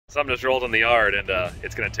Something just rolled in the yard, and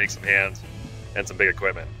it's going to take some hands and some big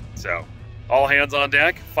equipment. So all hands on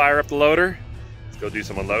deck, fire up the loader. Let's go do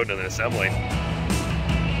some unloading and assembly.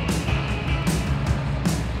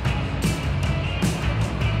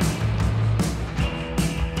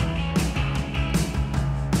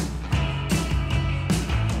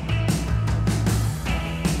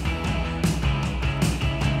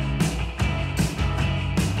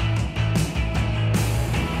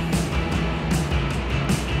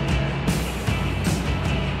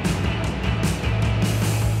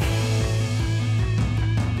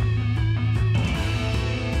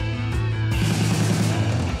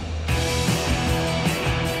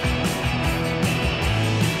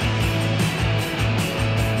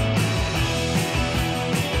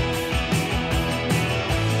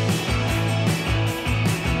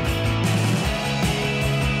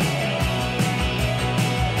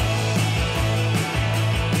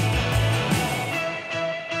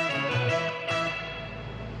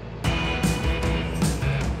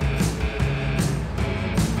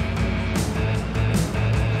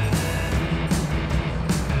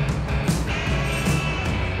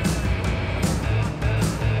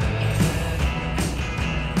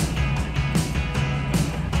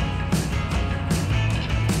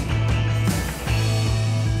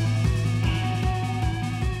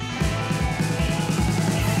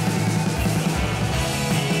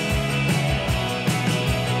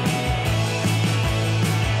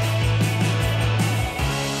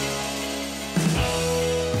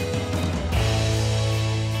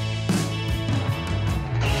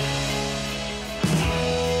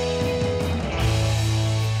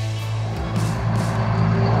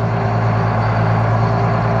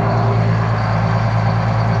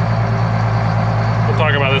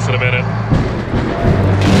 Talk about this in a minute.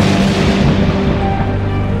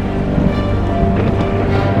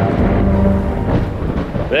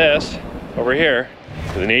 This over here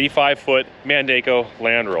is an 85-foot Mandako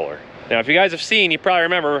land roller. Now, if you guys have seen, you probably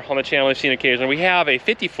remember on the channel, you've seen occasionally, we have a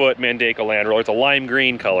 50-foot Mandako land roller. It's a lime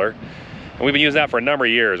green color, and we've been using that for a number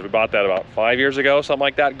of years. We bought that about 5 years ago, something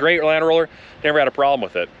like that. Great land roller, never had a problem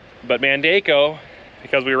with it. But Mandako,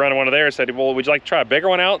 because we were running one of theirs, said, well, would you like to try a bigger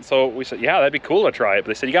one out? So we said, yeah, that'd be cool to try it. But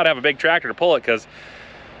they said, you got to have a big tractor to pull it because,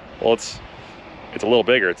 well, it's a little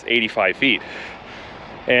bigger. It's 85 feet.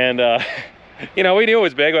 And, you know, we knew it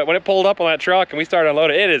was big, but when it pulled up on that truck and we started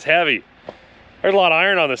unloading, it is heavy. There's a lot of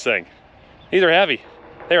iron on this thing. These are heavy.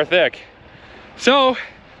 They are thick. So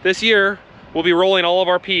this year, we'll be rolling all of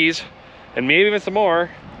our peas and maybe even some more,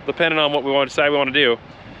 depending on what we want to decide we want to do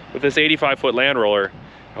with this 85-foot land roller.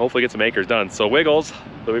 Hopefully get some acres done. So Wiggles,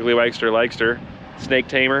 the Wiggly Wagster, snake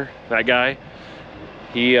tamer, that guy,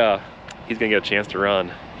 he's gonna get a chance to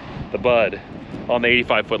run the bud on the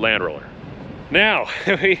 85-foot land roller. Now,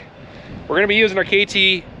 we're gonna be using our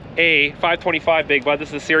KTA 525 big bud. This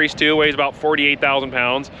is the Series 2, weighs about 48,000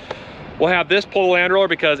 pounds. We'll have this pull the land roller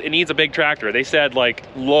because it needs a big tractor. They said like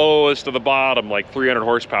lowest to the bottom, like 300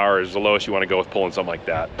 horsepower is the lowest you want to go with pulling something like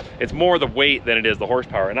that. It's more the weight than it is the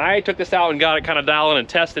horsepower. And I took this out and got it kind of dialed in and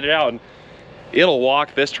tested it out, and it'll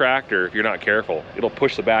walk this tractor if you're not careful. It'll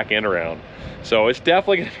push the back end around. So it's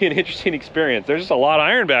definitely going to be an interesting experience. There's just a lot of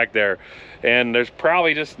iron back there, and there's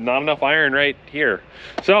probably just not enough iron right here.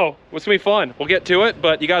 So it's gonna be fun. We'll get to it,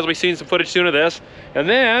 but you guys will be seeing some footage soon of this. And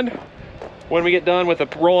then when we get done with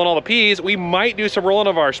rolling all the peas, we might do some rolling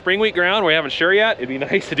of our spring wheat ground. We haven't sure yet. It'd be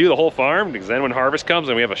nice to do the whole farm, because then when harvest comes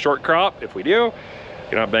and we have a short crop, if we do,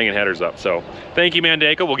 you're not banging headers up. So thank you,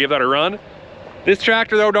 Mandako. We'll give that a run. This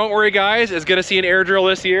tractor, though, don't worry, guys, is gonna see an air drill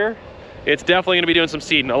this year. It's definitely gonna be doing some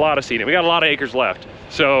seeding, a lot of seeding. We got a lot of acres left.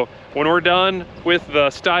 So when we're done with the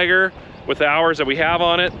Steiger, with the hours that we have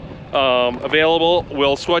on it available,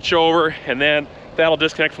 we'll switch over, and then that'll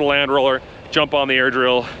disconnect from the land roller, jump on the air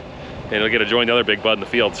drill, and it'll get to join the other big bud in the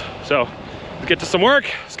fields. So let's get to some work.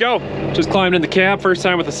 Let's go. Just climbed in the cab, first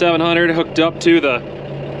time with the 700, hooked up to the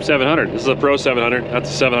 700. This is a Pro 700. That's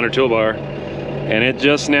a 700 toolbar, and it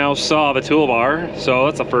just now saw the toolbar, so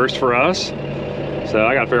that's a first for us. So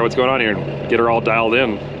I gotta figure out what's going on here and get her all dialed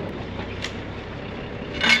in.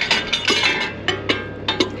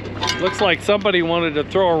 Looks like somebody wanted to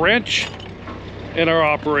throw a wrench in our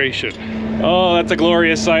operation. Oh, that's a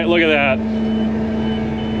glorious sight. Look at that.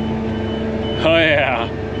 Oh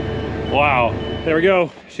yeah. Wow. There we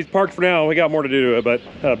go. She's parked for now. We got more to do to it, but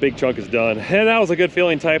a big chunk is done. And that was a good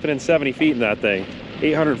feeling typing in 70 feet in that thing.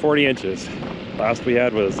 840 inches. Last we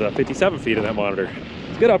had was 57 feet in that monitor.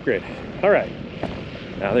 It's a good upgrade. All right.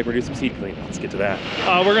 Now I think we're doing some seed cleaning. Let's get to that.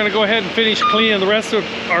 We're gonna go ahead and finish cleaning the rest of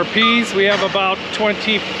our peas. We have about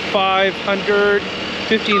 2,500,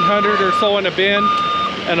 1,500 or so in a bin,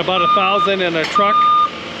 and about 1,000 in a truck.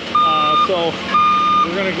 So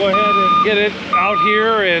we're gonna go ahead and get it out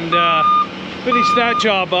here and finish that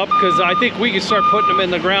job up, because I think we can start putting them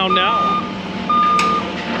in the ground now.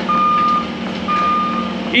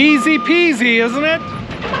 Easy peasy, isn't it?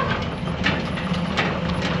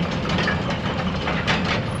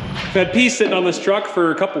 We've had peas sitting on this truck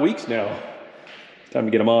for a couple weeks now. It's time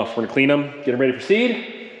to get them off. We're gonna clean them, get them ready for seed.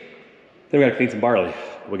 Then we gotta clean some barley.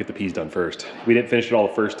 We'll get the peas done first. We didn't finish it all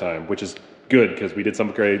the first time, which is good because we did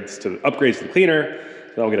some upgrades to the cleaner.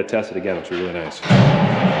 Then we'll get it tested again, which is really nice.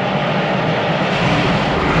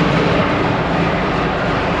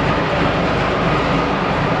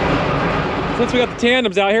 Since we got the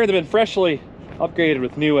tandems out here, they've been freshly upgraded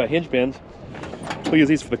with new hinge bins. We'll use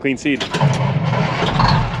these for the clean seed.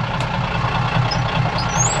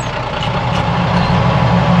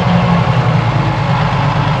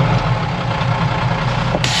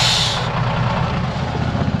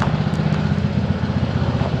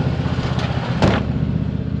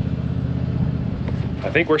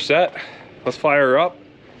 I think we're set. Let's fire her up.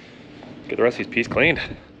 Get the rest of these peas cleaned.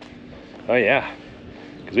 Oh yeah,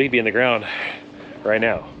 because we could be in the ground right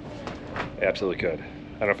now. I absolutely could.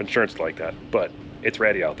 I don't know if insurance is like that, but it's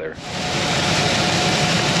ready out there.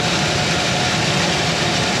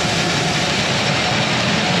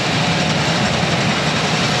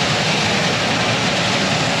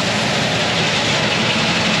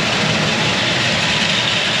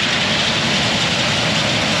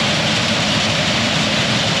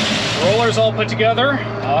 Rollers all put together,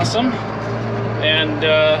 awesome. And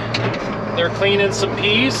they're cleaning some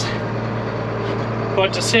peas.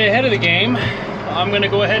 But to stay ahead of the game, I'm gonna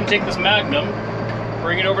go ahead and take this Magnum,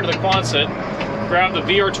 bring it over to the Quonset, grab the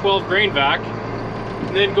VR12 grain vac,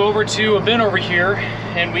 and then go over to a bin over here,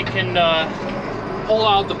 and we can pull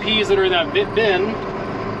out the peas that are in that bin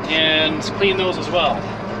and clean those as well.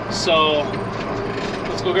 So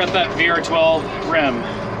let's go get that VR12 rim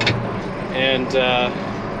and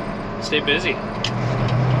stay busy.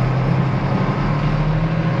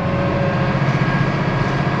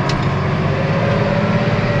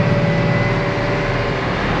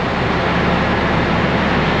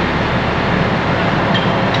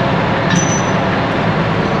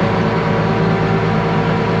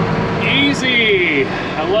 Easy!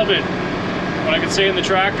 I love it. When I can stay in the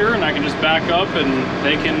tractor and I can just back up and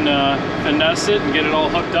they can finesse it and get it all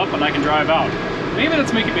hooked up and I can drive out. Maybe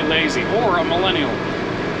that's making me lazy or a millennial.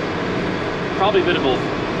 Probably a bit of both,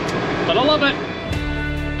 but I love it.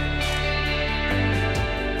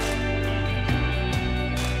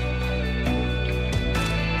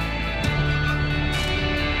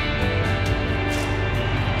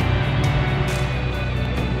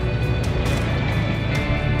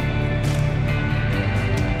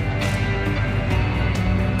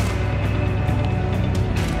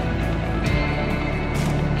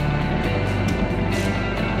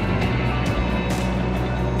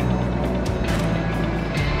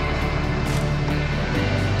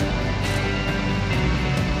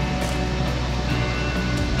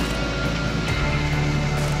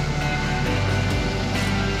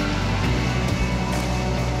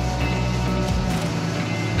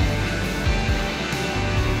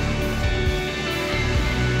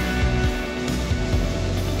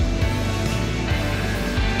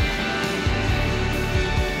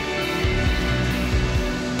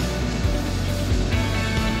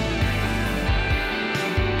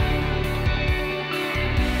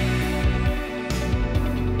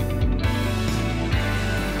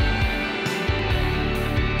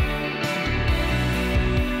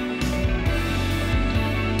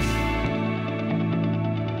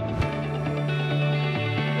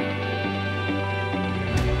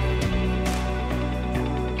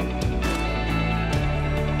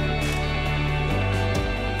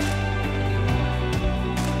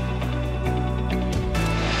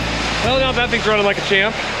 Well, now that thing's running like a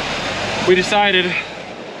champ, we decided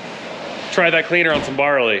to try that cleaner on some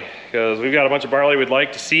barley, because we've got a bunch of barley we'd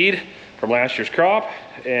like to seed from last year's crop,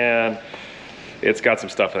 and it's got some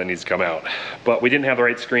stuff that needs to come out. But we didn't have the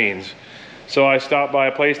right screens. So I stopped by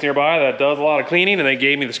a place nearby that does a lot of cleaning, and they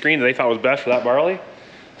gave me the screen that they thought was best for that barley.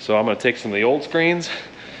 So I'm gonna take some of the old screens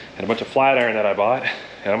and a bunch of flat iron that I bought,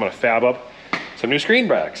 and I'm gonna fab up some new screen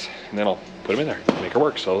backs, and then I'll put them in there, make her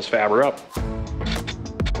work. So let's fab her up.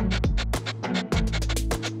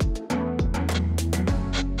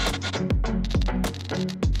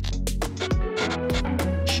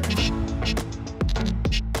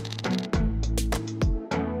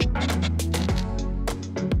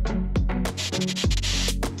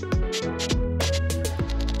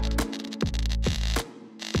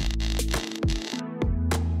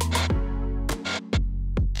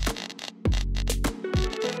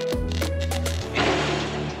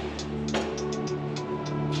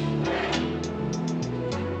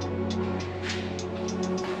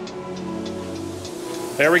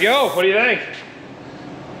 There we go. What do you think?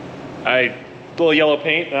 Little yellow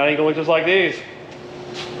paint. Now you can look just like these.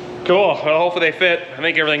 Cool. Well, hopefully they fit. I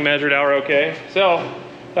think everything measured out okay. So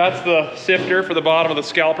that's the sifter for the bottom of the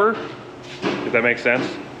scalper, if that makes sense,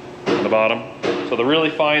 on the bottom. So the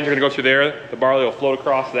really fines are gonna go through there. The barley will float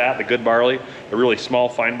across that, the good barley. The really small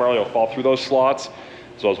fine barley will fall through those slots,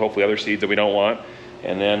 as well as hopefully other seeds that we don't want.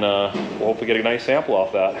 And then we'll hopefully get a nice sample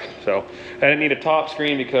off that. So I didn't need a top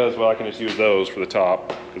screen because, well, I can just use those for the top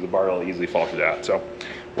because the barley will easily fall through that. So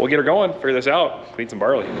we'll get her going, figure this out, clean some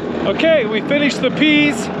barley. Okay, we finished the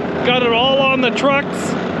peas, got it all on the trucks.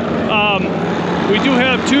 We do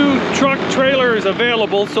have 2 truck trailers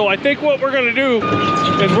available, so I think what we're gonna do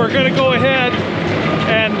is we're gonna go ahead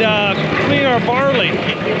and clean our barley.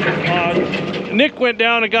 Nick went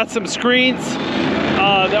down and got some screens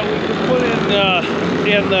that we can put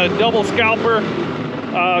in the double scalper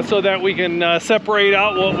so that we can separate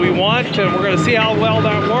out what we want, and we're gonna see how well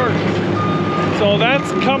that works. So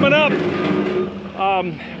that's coming up.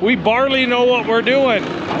 We barely know what we're doing.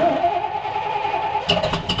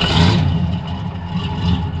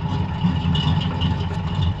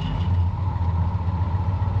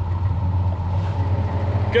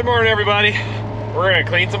 Good morning, everybody. We're gonna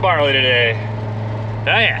clean some barley today. Oh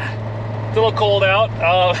yeah, it's a little cold out.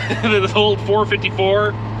 This old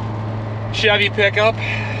 454 Chevy pickup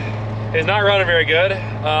is not running very good.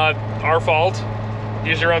 Our fault.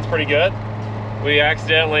 Usually runs pretty good. We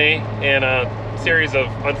accidentally, in a series of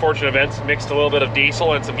unfortunate events, mixed a little bit of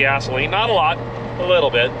diesel and some gasoline. Not a lot, a little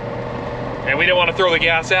bit. And we didn't want to throw the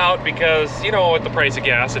gas out because you know what the price of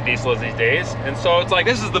gas and diesel is these days. And so it's like,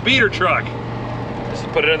 this is the beater truck. Just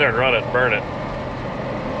put it in there and run it, burn it.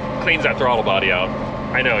 Cleans that throttle body out.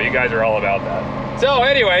 I know, you guys are all about that. So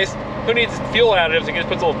anyways, who needs fuel additives? You can just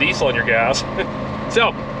put a little diesel in your gas.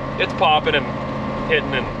 So, it's popping and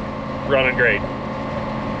hitting and running great.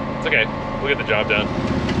 It's okay, we'll get the job done.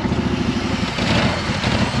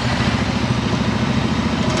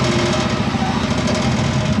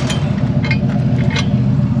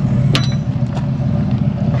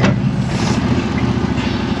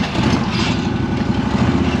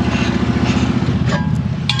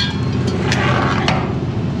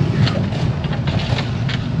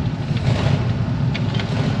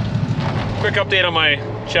 Quick update on my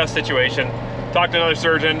chest situation. Talked to another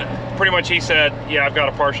surgeon. Pretty much he said, yeah, I've got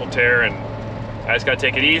a partial tear and I just got to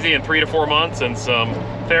take it easy in 3 to 4 months and some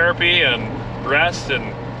therapy and rest and,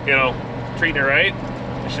 you know, treating it right.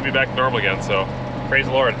 I should be back to normal again. So praise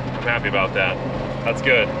the Lord. I'm happy about that. That's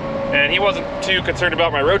good. And he wasn't too concerned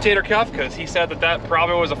about my rotator cuff because he said that that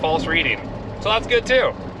probably was a false reading. So that's good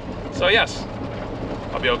too. So yes,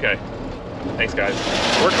 I'll be okay. Thanks guys.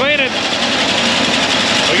 We're cleaning.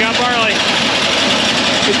 We got barley.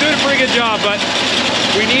 It's doing a pretty good job, but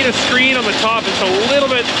we need a screen on the top that's a little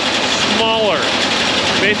bit smaller.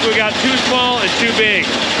 Basically, we got 2 small and 2 big.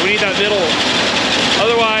 We need that middle.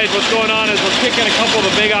 Otherwise, what's going on is we're picking a couple of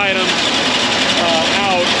the big items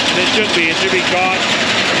out. It should be got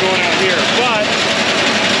going out here. But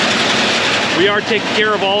we are taking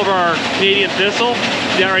care of all of our Canadian thistle.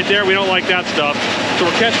 See that right there? We don't like that stuff. So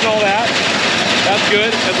we're catching all that. That's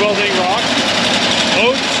good, as well as any rocks.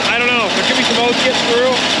 Oats, I don't know. There could be some oats getting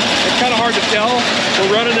through. It's kind of hard to tell.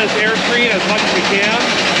 We're running this air screen as much as we can.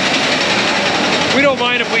 We don't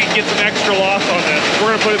mind if we get some extra loss on this.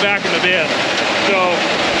 We're gonna put it back in the bin. So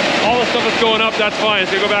all the stuff that's going up, that's fine.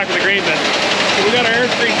 It's gonna go back in the grain bin. So we got our air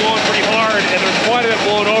screen going pretty hard, and there's quite a bit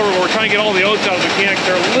blowing over. We're trying to get all the oats out as we can because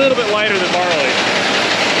they're a little bit lighter than barley.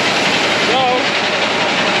 So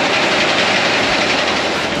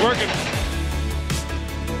it's working.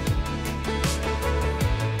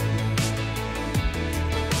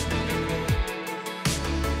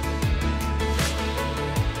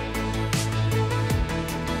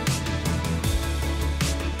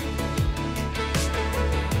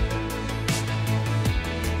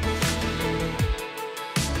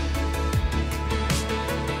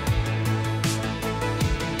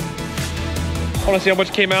 Want to see how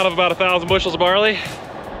much came out of about 1,000 bushels of barley?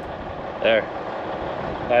 There.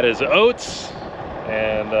 That is oats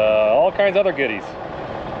and all kinds of other goodies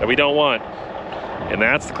that we don't want. And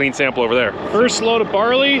that's the clean sample over there. First load of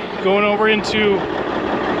barley going over into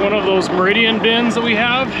one of those Meridian bins that we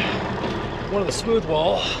have. One of the smooth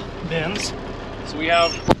wall bins. So we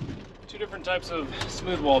have 2 different types of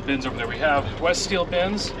smooth wall bins over there. We have West Steel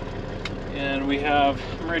bins and we have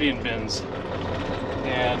Meridian bins.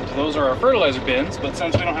 And those are our fertilizer bins, but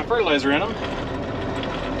since we don't have fertilizer in them,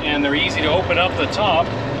 and they're easy to open up the top,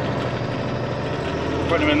 we're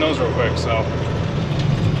putting them in those real quick. So